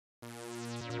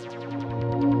Hi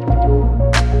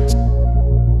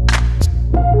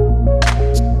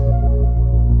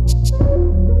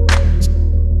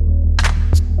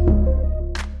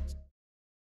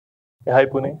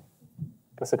Pune,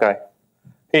 कसं काय?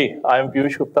 Hey, I am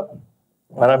Piyush Gupta,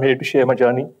 and I'm here to share my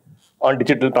journey on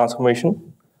digital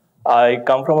transformation. I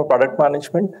come from a product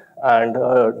management and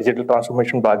digital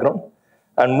transformation background,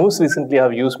 and most recently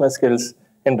I've used my skills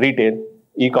in retail,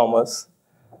 e-commerce,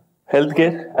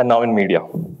 healthcare, and now in media.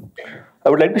 I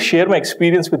would like to share my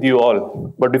experience with you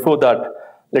all, but before that,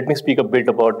 let me speak a bit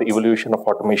about the evolution of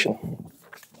automation.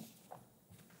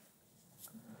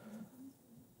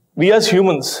 We as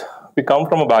humans, we come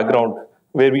from a background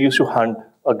where we used to hunt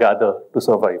or gather to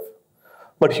survive.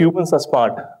 But humans are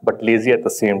smart, but lazy at the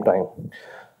same time.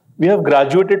 We have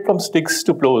graduated from sticks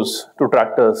to plows to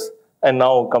tractors, and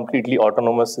now completely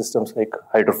autonomous systems like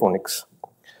hydroponics.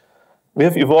 We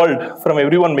have evolved from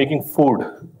everyone making food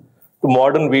to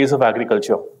modern ways of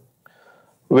agriculture,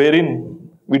 wherein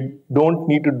we don't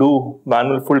need to do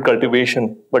manual full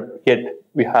cultivation, but yet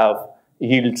we have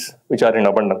yields which are in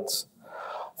abundance.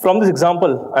 From this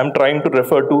example, I'm trying to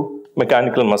refer to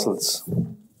mechanical muscles.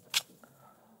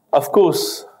 Of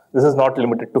course, this is not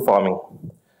limited to farming.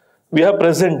 We are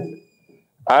present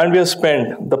and we have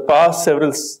spent the past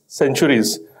several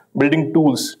centuries building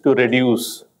tools to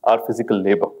reduce our physical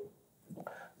labor.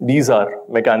 These are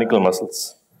mechanical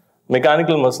muscles.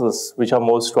 Mechanical muscles which are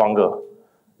more stronger,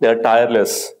 they are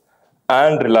tireless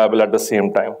and reliable at the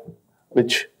same time,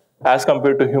 which as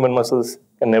compared to human muscles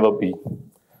can never be,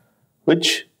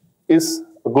 which is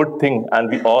a good thing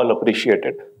and we all appreciate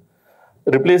it.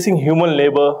 Replacing human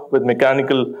labor with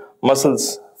mechanical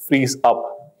muscles frees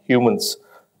up humans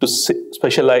to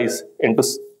specialize into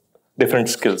different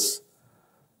skills.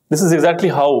 This is exactly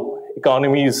how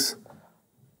economies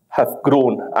have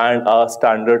grown and our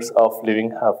standards of living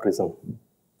have risen.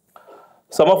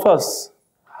 Some of us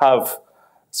have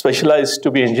specialized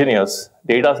to be engineers,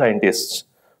 data scientists,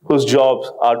 whose jobs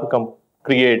are to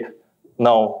create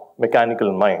now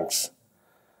mechanical minds.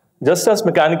 Just as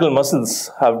mechanical muscles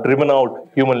have driven out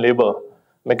human labor,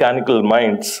 mechanical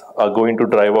minds are going to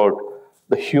drive out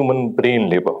the human brain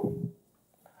labor.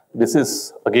 This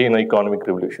is again an economic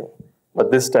revolution, but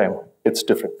this time it's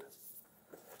different.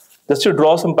 Just to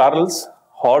draw some parallels,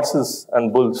 horses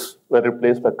and bulls were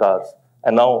replaced by cars.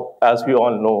 And now, as we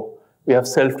all know, we have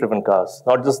self-driven cars.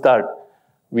 Not just that,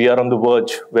 we are on the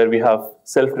verge where we have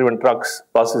self-driven trucks,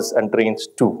 buses, and trains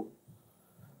too.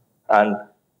 And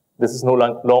this is no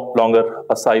longer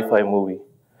a sci-fi movie.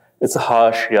 It's a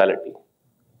harsh reality.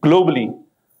 Globally,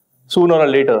 sooner or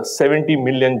later, 70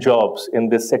 million jobs in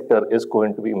this sector is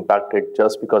going to be impacted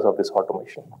just because of this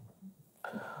automation.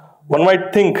 One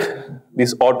might think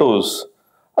these autos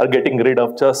are getting rid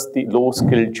of just the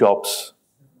low-skilled jobs.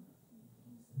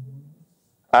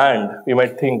 And we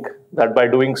might think that by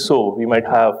doing so, we might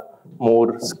have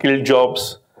more skilled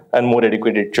jobs and more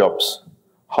educated jobs.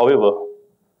 However,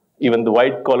 even the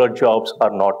white-collar jobs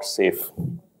are not safe.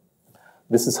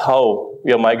 This is how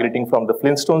we are migrating from the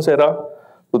Flintstones era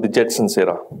to the Jetsons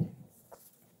era.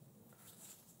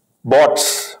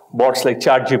 Bots like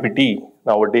ChatGPT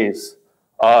nowadays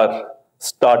are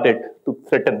started to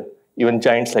threaten even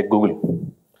giants like Google.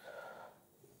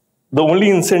 The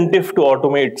only incentive to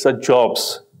automate such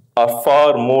jobs are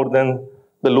far more than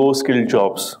the low-skilled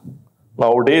jobs.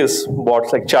 Nowadays,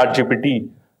 bots like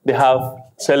ChatGPT, they have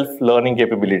self-learning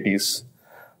capabilities.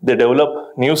 They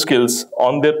develop new skills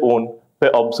on their own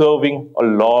by observing a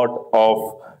lot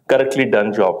of correctly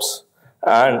done jobs.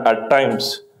 And at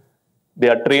times, they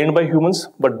are trained by humans,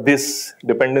 but this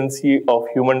dependency of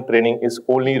human training is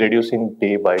only reducing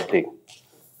day by day.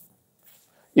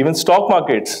 Even stock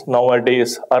markets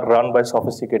nowadays are run by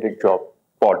sophisticated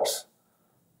bots.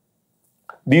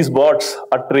 These bots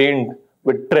are trained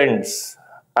with trends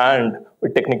and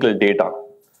with technical data.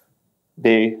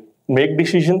 They make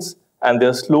decisions and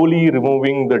they're slowly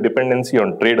removing the dependency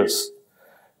on traders.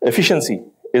 Efficiency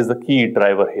is the key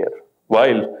driver here,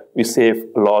 while we save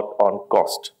a lot on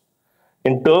cost.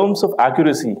 In terms of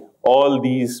accuracy, all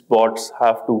these bots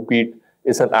have to beat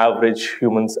is an average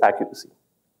human's accuracy.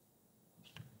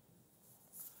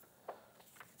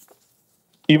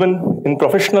 Even in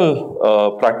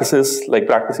professional practices, like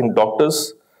practicing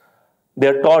doctors, they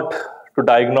are taught to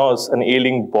diagnose an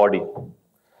ailing body.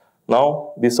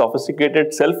 Now, these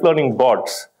sophisticated self-learning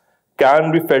bots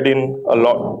can be fed in a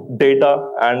lot of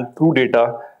data, and through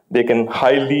data, they can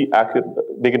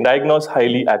diagnose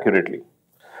highly accurately.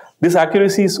 This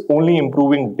accuracy is only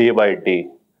improving day by day,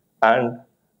 and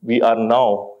we are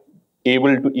now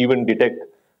able to even detect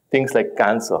things like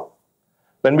cancer.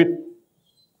 When we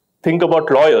think about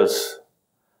lawyers,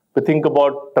 we think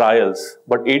about trials,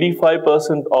 but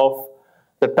 85% of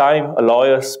the time a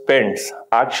lawyer spends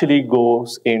actually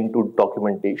goes into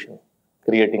documentation,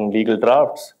 creating legal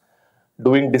drafts,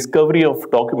 doing discovery of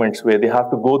documents where they have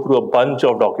to go through a bunch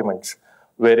of documents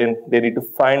wherein they need to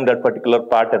find that particular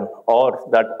pattern or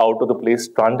that out of the place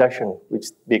transaction which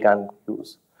they can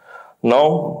use.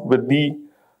 Now, with the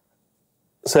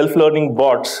self-learning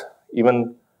bots,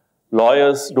 even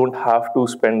lawyers don't have to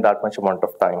spend that much amount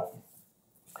of time.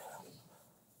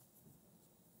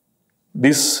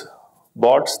 These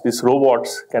bots, these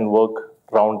robots can work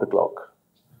round the clock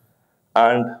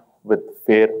and with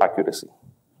fair accuracy.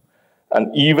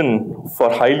 And even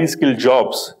for highly skilled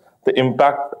jobs, the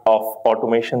impact of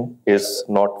automation is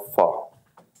not far.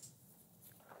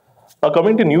 Now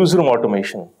coming to newsroom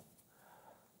automation,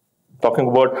 talking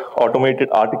about automated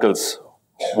articles,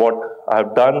 what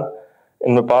I've done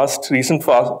in the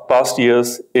past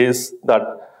years is that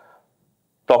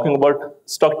talking about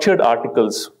structured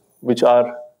articles which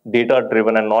are data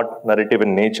driven and not narrative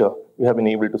in nature, we have been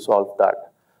able to solve that.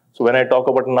 So when I talk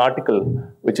about an article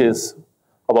which is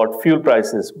about fuel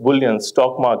prices, bullion,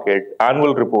 stock market,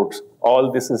 annual reports,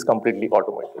 all this is completely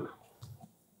automated.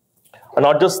 And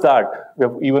not just that, we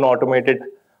have even automated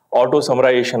auto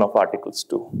summarization of articles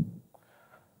too.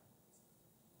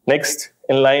 Next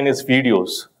in line is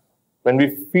videos. When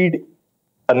we feed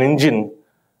an engine,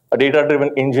 a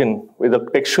data-driven engine with a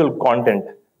textual content,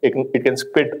 it can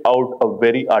spit out a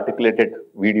very articulated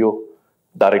video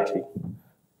directly.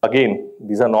 Again,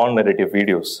 these are non-narrative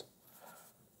videos.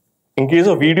 In case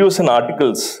of videos and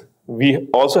articles, we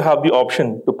also have the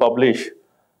option to publish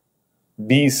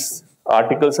these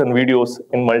articles and videos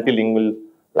in multilingual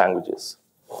languages.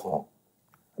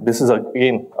 This is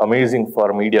again amazing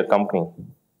for a media company.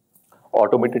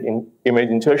 Automated image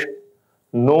insertion.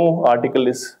 No article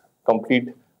is complete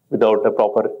without a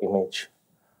proper image.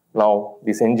 Now,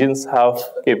 these engines have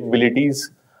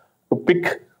capabilities to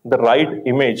pick the right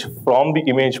image from the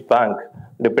image bank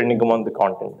depending upon the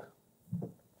content.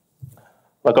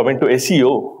 Now coming to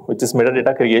SEO, which is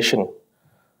metadata creation.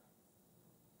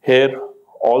 Here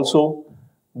also,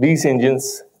 these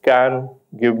engines can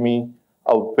give me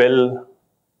a well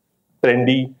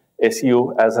trendy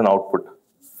SEO as an output.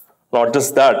 Not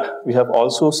just that, we have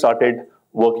also started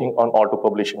working on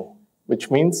auto-publishing,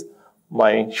 which means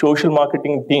my social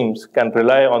marketing teams can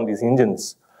rely on these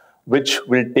engines, which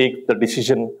will take the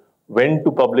decision when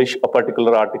to publish a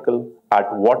particular article,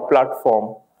 at what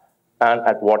platform, and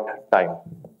at what time.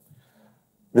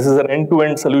 This is an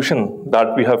end-to-end solution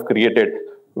that we have created,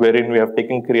 wherein we have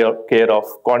taken care of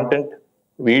content,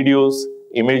 videos,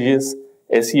 images,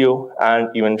 SEO, and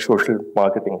even social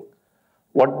marketing.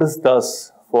 What this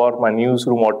does for my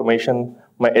newsroom automation,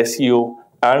 my SEO,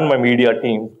 and my media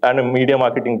team and media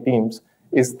marketing teams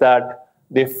is that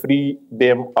they free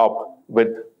them up with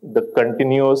the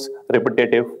continuous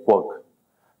repetitive work.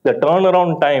 The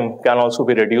turnaround time can also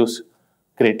be reduced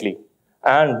greatly.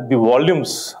 And the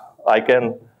volumes, I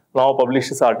can now publish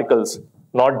these articles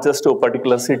not just to a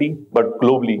particular city, but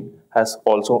globally has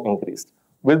also increased.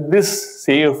 With this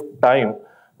saved time,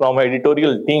 now my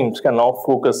editorial teams can now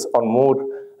focus on more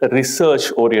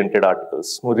research-oriented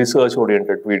articles, more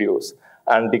research-oriented videos,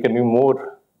 and they can be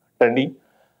more trendy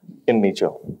in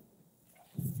nature.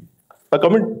 Now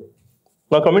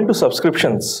coming to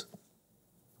subscriptions.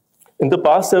 In the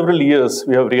past several years,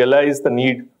 we have realized the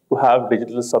need to have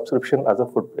digital subscription as a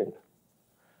footprint.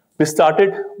 We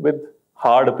started with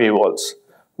hard paywalls,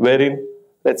 wherein,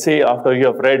 let's say after you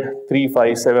have read 3,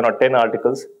 5, 7, or 10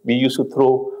 articles, we used to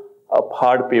throw a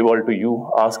hard paywall to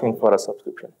you asking for a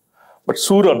subscription. But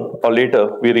sooner or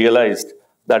later, we realized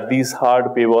that these hard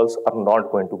paywalls are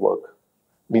not going to work.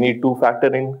 We need to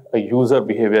factor in a user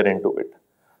behavior into it.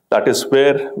 That is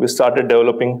where we started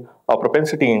developing our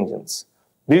propensity engines.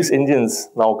 These engines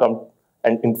now come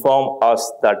and inform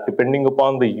us that depending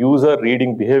upon the user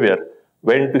reading behavior,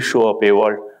 when to show a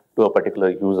paywall to a particular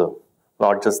user.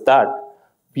 Not just that,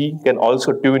 we can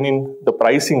also tune in the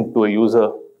pricing to a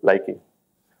user liking,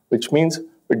 which means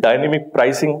with dynamic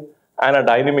pricing and a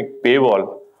dynamic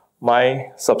paywall,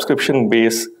 my subscription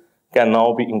base can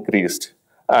now be increased,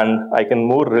 and I can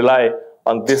more rely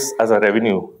on this as a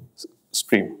revenue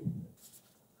stream.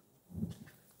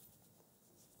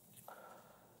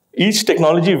 Each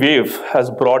technology wave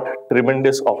has brought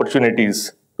tremendous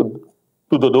opportunities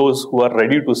to those who are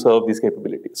ready to serve these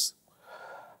capabilities.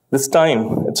 This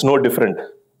time, it's no different.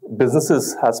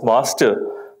 Businesses has mastered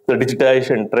the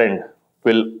digitization trend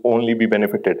will only be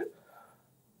benefited.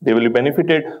 They will be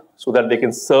benefited so that they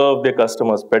can serve their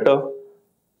customers better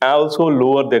and also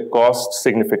lower their costs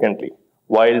significantly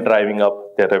while driving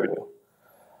up their revenue.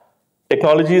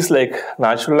 Technologies like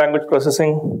natural language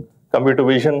processing, computer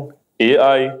vision,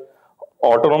 AI,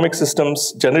 autonomic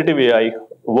systems, generative AI,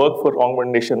 work for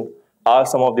recommendation are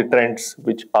some of the trends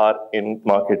which are in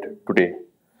market today.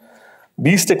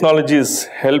 These technologies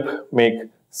help make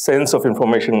sense of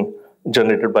information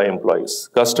generated by employees,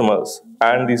 customers,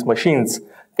 and these machines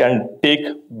can take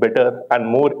better and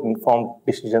more informed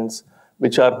decisions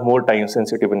which are more time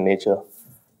sensitive in nature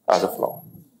as of now.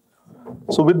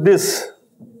 So with this,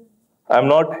 I'm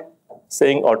not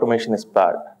saying automation is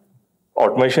bad.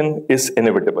 Automation is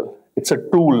inevitable. It's a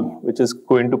tool which is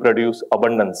going to produce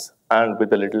abundance and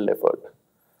with a little effort.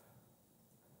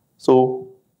 So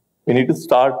we need to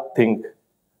start think,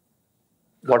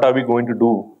 what are we going to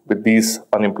do with these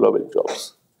unemployable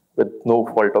jobs with no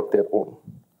fault of their own?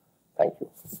 Thank you.